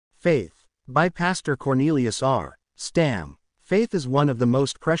Faith. By Pastor Cornelius R. Stam. Faith is one of the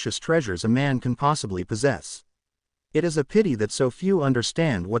most precious treasures a man can possibly possess. It is a pity that so few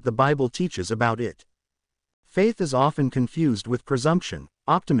understand what the Bible teaches about it. Faith is often confused with presumption,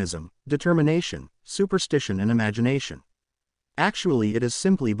 optimism, determination, superstition and imagination. Actually, it is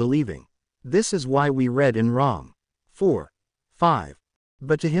simply believing. This is why we read in Rom. 4:5.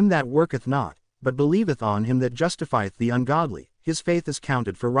 But to him that worketh not, but believeth on him that justifieth the ungodly, his faith is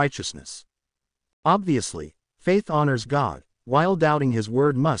counted for righteousness. Obviously, faith honors God, while doubting his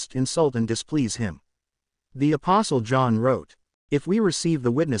word must insult and displease him. The Apostle John wrote, "If we receive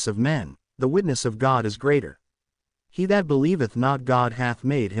the witness of men, the witness of God is greater. He that believeth not God hath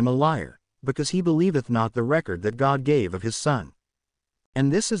made him a liar, because he believeth not the record that God gave of his Son.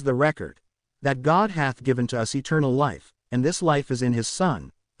 And this is the record, that God hath given to us eternal life, and this life is in his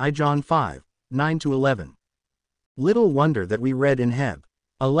Son." John 5:9-11. Little wonder that we read in Heb.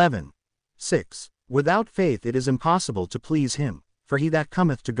 11:6, "Without faith it is impossible to please him, for he that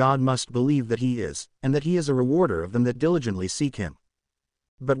cometh to God must believe that he is, and that he is a rewarder of them that diligently seek him."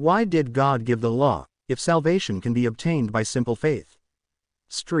 But why did God give the law, if salvation can be obtained by simple faith?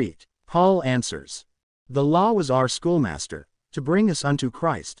 Street. Paul answers, "The law was our schoolmaster, to bring us unto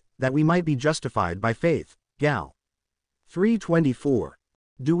Christ, that we might be justified by faith." Gal. 3:24.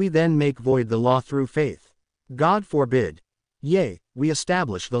 Do we then make void the law through faith? God forbid. Yea, we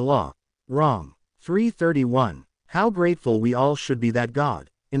establish the law. Rom. 3:31. How grateful we all should be that God,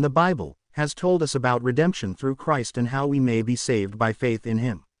 in the Bible, has told us about redemption through Christ and how we may be saved by faith in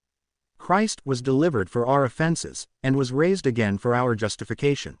him. Christ was delivered for our offenses, and was raised again for our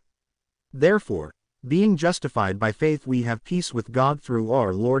justification. Therefore, being justified by faith we have peace with God through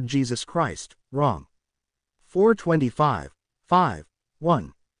our Lord Jesus Christ. Rom. 4:25,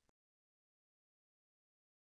 5:1.